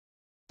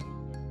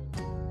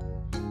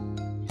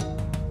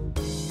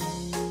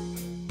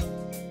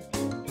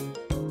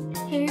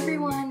Hey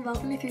everyone,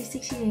 welcome to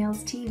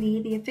 360Nails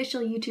TV, the official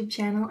YouTube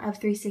channel of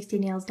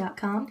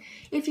threesixtynails.com.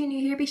 If you're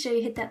new here, be sure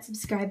you hit that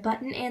subscribe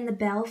button and the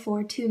bell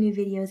for 2 new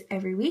videos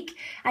every week.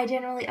 I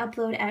generally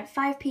upload at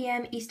 5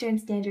 p.m. Eastern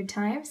Standard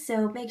Time,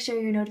 so make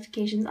sure your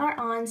notifications are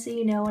on so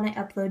you know when I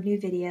upload new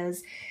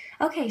videos.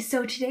 Okay,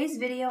 so today's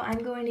video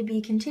I'm going to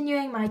be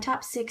continuing my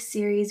top 6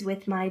 series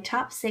with my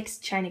top 6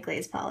 China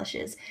Glaze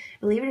polishes.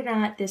 Believe it or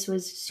not, this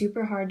was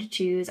super hard to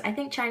choose. I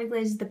think China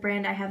Glaze is the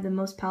brand I have the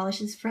most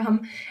polishes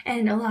from,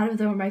 and a lot of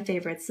them are my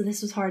favorites, so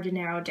this was hard to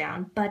narrow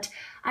down, but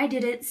I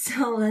did it,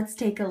 so let's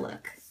take a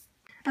look.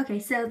 Okay,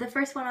 so the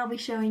first one I'll be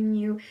showing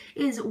you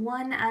is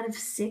 1 out of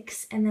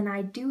 6, and then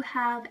I do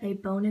have a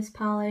bonus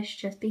polish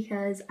just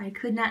because I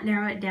could not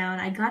narrow it down.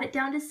 I got it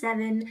down to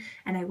 7,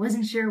 and I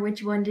wasn't sure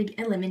which one to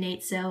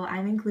eliminate, so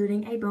I'm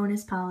including a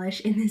bonus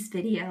polish in this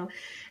video.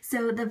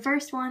 So the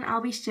first one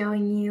I'll be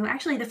showing you,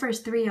 actually the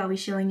first 3 I'll be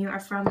showing you are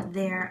from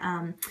their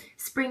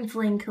Spring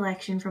Fling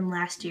collection from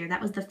last year.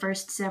 That was the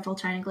first several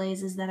China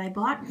Glazes that I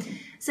bought.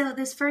 So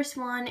this first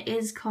one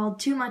is called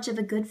Too Much of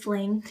a Good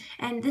Fling,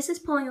 and this is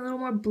pulling a little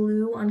more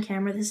blue on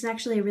camera. This is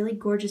actually a really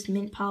gorgeous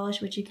mint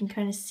polish, which you can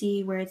kind of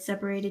see where it's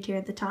separated here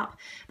at the top,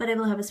 but I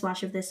will have a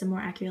swatch of this and more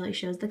accurately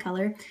shows the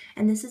color.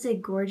 And this is a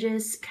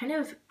gorgeous kind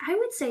of, I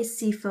would say,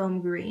 seafoam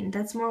green.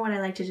 That's more what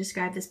I like to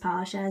describe this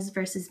polish as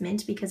versus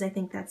mint, because I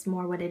think that's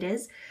more what it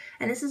is.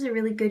 And this is a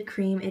really good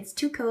cream. It's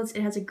 2 coats,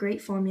 it has a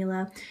great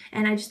formula,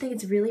 and I just think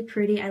it's really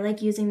pretty. I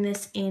like using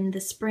this in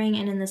the spring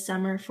and in the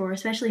summer for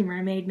especially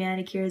mermaid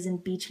manicures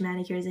and beach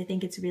manicures. I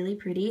think it's really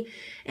pretty.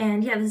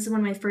 And yeah, this is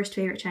one of my first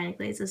favorite China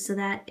Glazes, so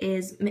that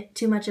is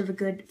Too Much of a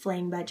Good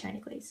Fling by China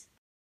Glaze.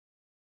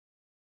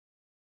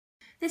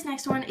 This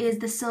next one is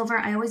the silver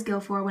I always go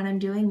for when I'm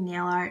doing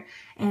nail art,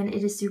 and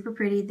it is super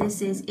pretty.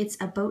 This is It's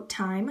About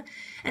Time,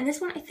 and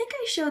this one, I think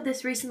I showed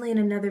this recently in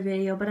another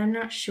video, but I'm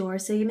not sure,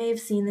 so you may have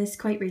seen this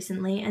quite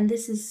recently, and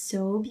this is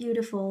so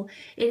beautiful.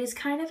 It is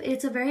kind of,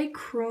 it's a very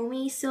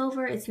chromy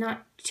silver. It's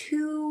not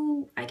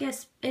too, I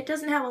guess, it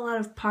doesn't have a lot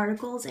of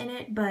particles in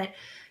it, but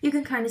you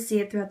can kind of see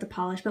it throughout the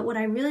polish. But what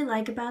I really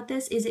like about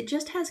this is it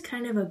just has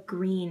kind of a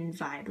green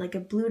vibe, like a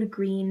blue to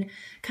green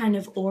kind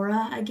of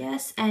aura, I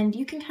guess, and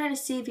you can kind of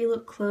see if you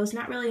look close,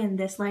 not really in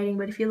this lighting,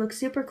 but if you look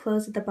super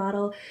close at the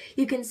bottle,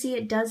 you can see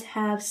it does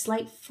have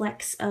slight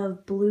flecks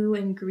of blue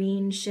and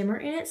green shimmer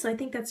in it, so I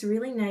think that's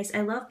really nice.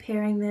 I love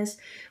pairing this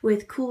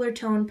with cooler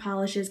tone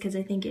polishes because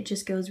I think it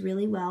just goes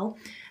really well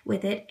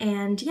with it.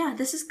 And yeah,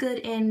 this is good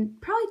in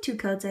probably 2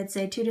 coats, I'd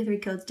say 2 to 3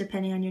 coats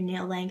depending on your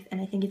nail length, and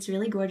I think it's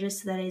really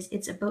gorgeous. So that is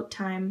It's About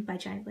Time by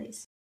China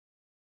Glaze.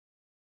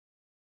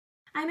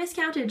 I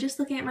miscounted just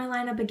looking at my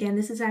lineup again.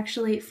 This is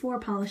actually 4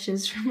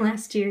 polishes from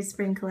last year's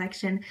spring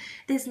collection.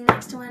 This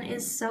next one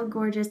is so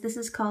gorgeous. This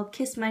is called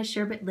Kiss My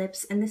Sherbet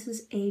Lips, and this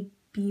is a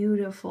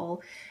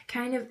beautiful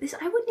kind of, this,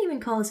 I wouldn't even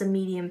call this a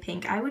medium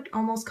pink. I would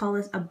almost call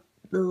this a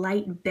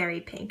light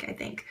berry pink, I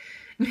think,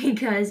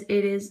 because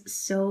it is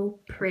so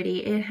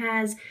pretty. It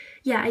has,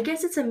 yeah, I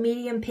guess it's a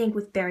medium pink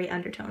with berry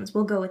undertones.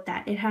 We'll go with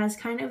that. It has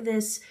kind of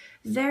this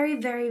very,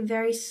 very,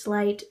 very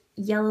slight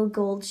yellow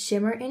gold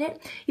shimmer in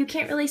it. You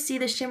can't really see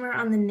the shimmer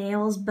on the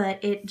nails,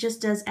 but it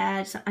just does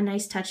add a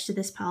nice touch to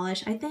this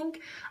polish. I think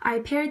I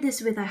paired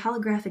this with a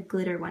holographic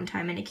glitter one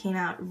time and it came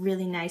out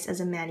really nice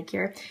as a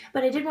manicure.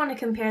 But I did want to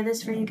compare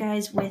this for you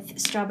guys with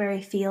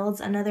Strawberry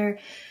Fields, another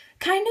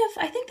kind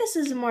of, I think this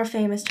is a more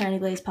famous China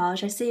Glaze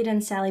polish. I see it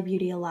in Sally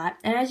Beauty a lot.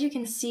 And as you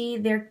can see,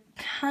 they're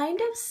kind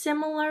of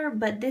similar,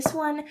 but this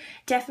one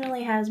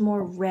definitely has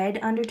more red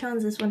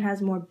undertones. This one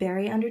has more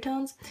berry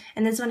undertones.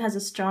 And this one has a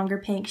stronger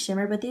pink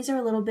shimmer, but these are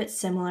a little bit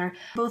similar.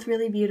 Both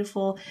really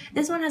beautiful.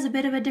 This one has a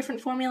bit of a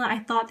different formula. I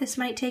thought this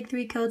might take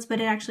 3 coats,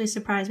 but it actually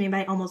surprised me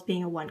by almost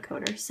being a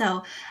 1-coater.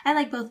 So I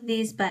like both of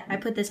these, but I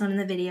put this one in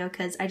the video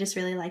because I just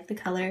really like the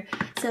color.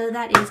 So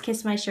that is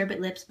Kiss My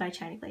Sherbet Lips by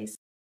China Glaze.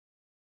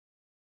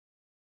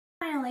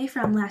 Finally,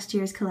 from last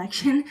year's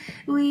collection,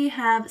 we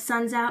have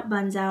Suns Out,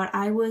 Buns Out.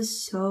 I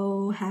was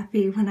so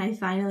happy when I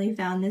finally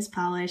found this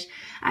polish.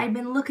 I'd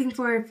been looking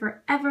for it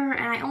forever,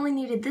 and I only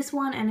needed this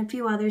one and a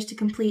few others to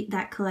complete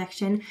that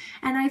collection.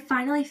 And I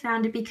finally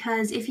found it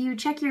because if you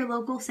check your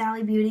local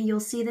Sally Beauty, you'll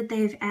see that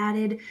they've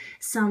added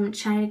some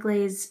China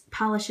Glaze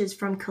polishes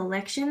from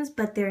collections,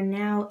 but they're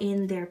now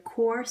in their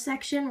core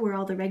section where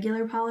all the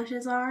regular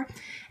polishes are.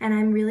 And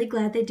I'm really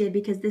glad they did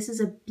because this is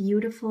a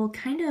beautiful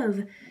kind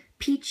of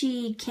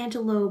peachy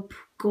cantaloupe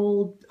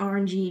gold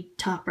orangey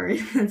topper.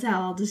 That's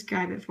how I'll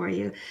describe it for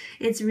you.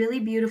 It's really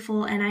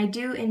beautiful, and I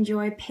do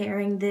enjoy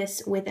pairing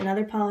this with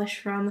another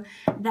polish from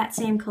that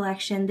same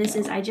collection. This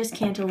is I Just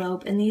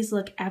Cantaloupe, and these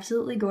look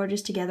absolutely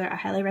gorgeous together. I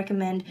highly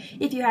recommend,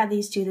 if you have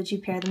these 2, that you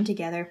pair them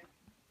together.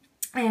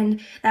 And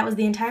that was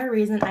the entire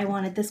reason I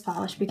wanted this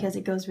polish, because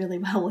it goes really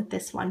well with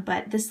this one.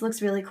 But this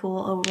looks really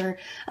cool over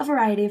a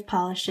variety of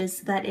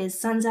polishes. That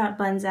is Suns Out,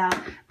 Buns Out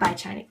by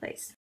China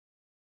Glaze.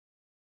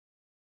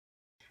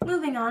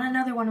 Moving on,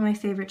 another one of my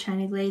favorite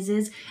China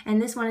glazes,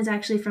 and this one is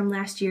actually from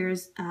last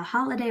year's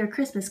holiday or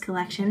Christmas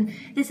collection.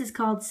 This is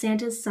called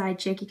Santa's Side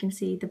Chick. You can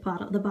see the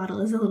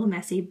bottle is a little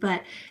messy,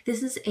 but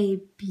this is a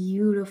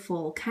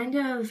beautiful kind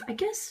of, I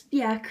guess,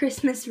 yeah,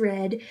 Christmas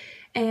red,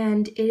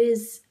 and it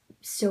is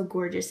so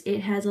gorgeous.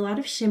 It has a lot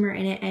of shimmer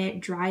in it and it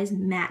dries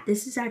matte.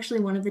 This is actually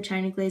one of the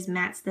China Glaze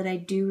mattes that I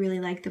do really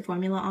like the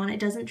formula on. It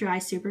doesn't dry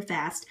super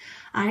fast.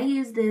 I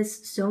use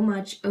this so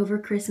much over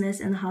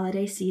Christmas and the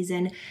holiday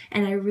season,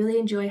 and I really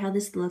enjoy how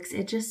this looks.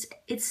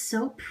 It's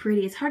so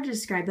pretty. It's hard to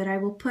describe, but I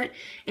will put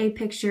a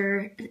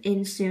picture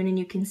in soon and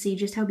you can see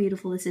just how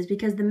beautiful this is,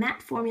 because the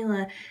matte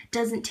formula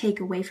doesn't take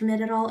away from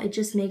it at all. It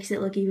just makes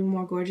it look even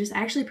more gorgeous. I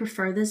actually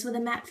prefer this with a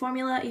matte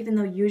formula, even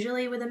though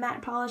usually with a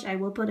matte polish I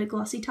will put a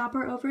glossy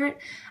topper over it.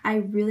 I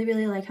really,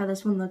 really like how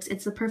this one looks.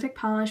 It's the perfect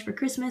polish for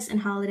Christmas and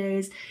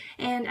holidays,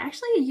 and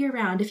actually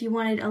year-round if you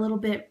wanted a little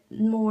bit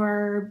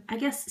more, I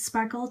guess,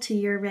 sparkle to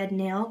your red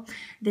nail.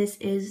 This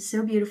is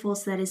so beautiful.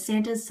 So that is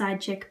Santa's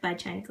Side Chick by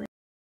China Glaze.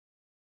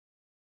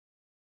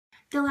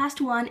 The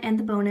last one and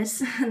the bonus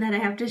that I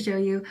have to show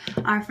you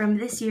are from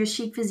this year's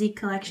Chic Physique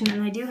collection,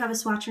 and I do have a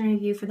swatch and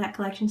review for that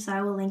collection, so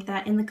I will link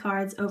that in the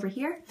cards over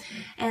here.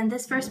 And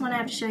this first one I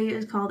have to show you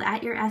is called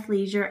At Your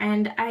Athleisure,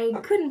 and I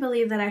couldn't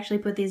believe that I actually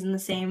put these in the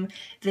same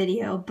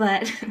video,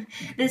 but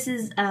this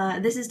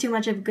is too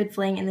much of a good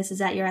fling, and this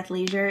is At Your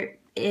Athleisure.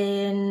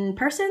 In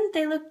person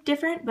they look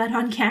different, but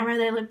on camera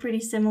they look pretty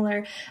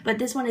similar, but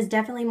this one is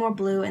definitely more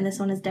blue and this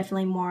one is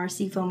definitely more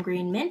seafoam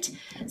green mint,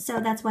 so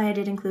that's why I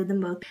did include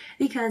them both,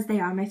 because they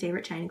are my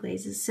favorite China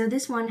glazes. So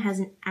this one has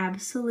an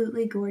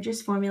absolutely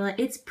gorgeous formula.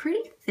 It's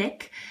pretty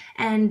thick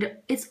and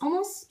it's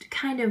almost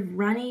kind of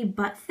runny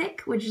but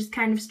thick, which is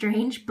kind of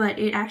strange, but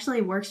it actually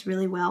works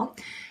really well.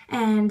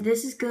 And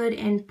this is good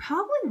in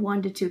probably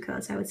 1 to 2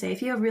 coats, I would say.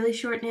 If you have really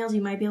short nails,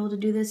 you might be able to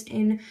do this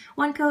in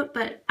 1 coat,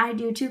 but I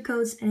do 2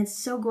 coats and it's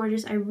so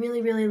gorgeous. I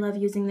really, really love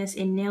using this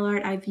in nail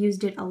art. I've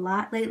used it a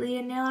lot lately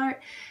in nail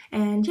art,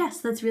 and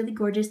yes, that's really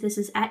gorgeous. This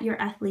is At Your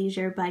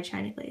Athleisure by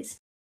China Glaze.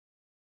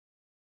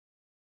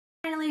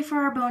 Finally, for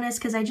our bonus,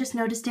 because I just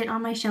noticed it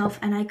on my shelf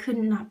and I could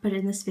not put it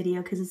in this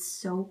video because it's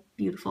so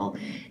beautiful.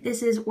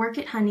 This is Work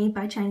It Honey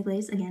by China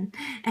Glaze again,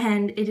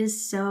 and it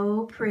is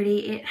so pretty.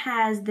 It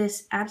has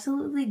this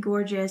absolutely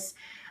gorgeous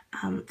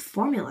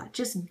formula,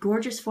 just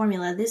gorgeous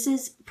formula. This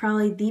is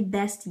probably the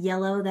best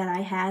yellow that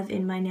I have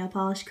in my nail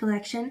polish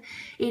collection.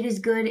 It is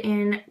good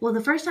in, well, the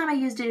first time I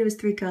used it, it was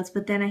 3 coats,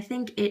 but then I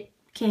think it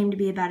came to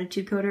be about a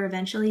 2-coater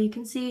eventually. You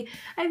can see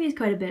I've used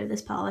quite a bit of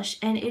this polish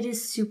and it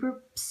is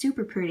super,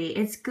 super pretty.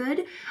 It's good.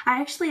 I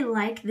actually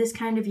like this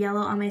kind of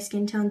yellow on my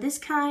skin tone. This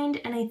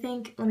kind, and I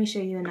think, let me show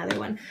you another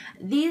one.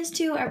 These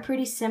two are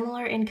pretty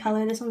similar in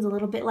color. This one's a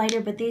little bit lighter,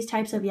 but these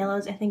types of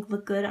yellows I think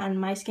look good on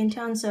my skin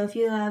tone. So if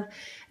you have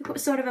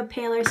sort of a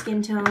paler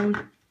skin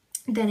tone,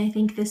 then I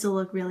think this will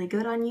look really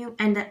good on you.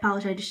 And that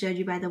polish I just showed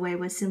you, by the way,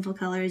 was Sinful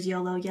Colors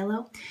YOLO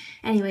Yellow.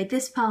 Anyway,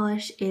 this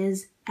polish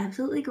is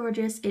absolutely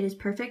gorgeous. It is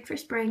perfect for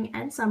spring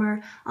and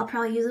summer. I'll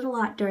probably use it a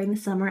lot during the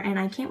summer, and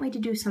I can't wait to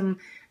do some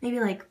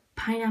maybe like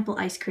pineapple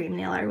ice cream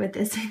nail art with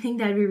this. I think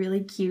that'd be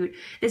really cute.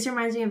 This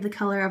reminds me of the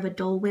color of a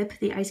Dole Whip,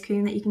 the ice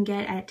cream that you can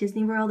get at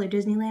Disney World or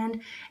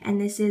Disneyland,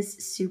 and this is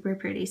super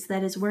pretty. So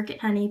that is Work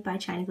It Honey by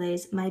China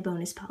Glaze, my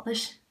bonus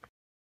polish.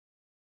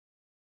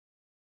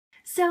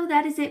 So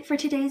that is it for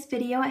today's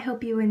video. I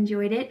hope you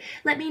enjoyed it.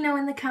 Let me know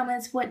in the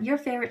comments what your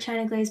favorite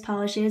China Glaze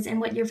polish is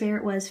and what your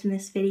favorite was from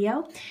this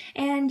video.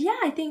 And yeah,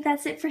 I think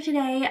that's it for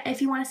today.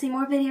 If you want to see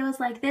more videos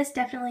like this,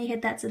 definitely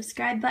hit that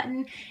subscribe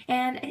button,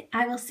 and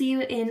I will see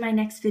you in my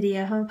next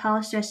video. Have a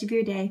polished rest of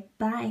your day.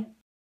 Bye!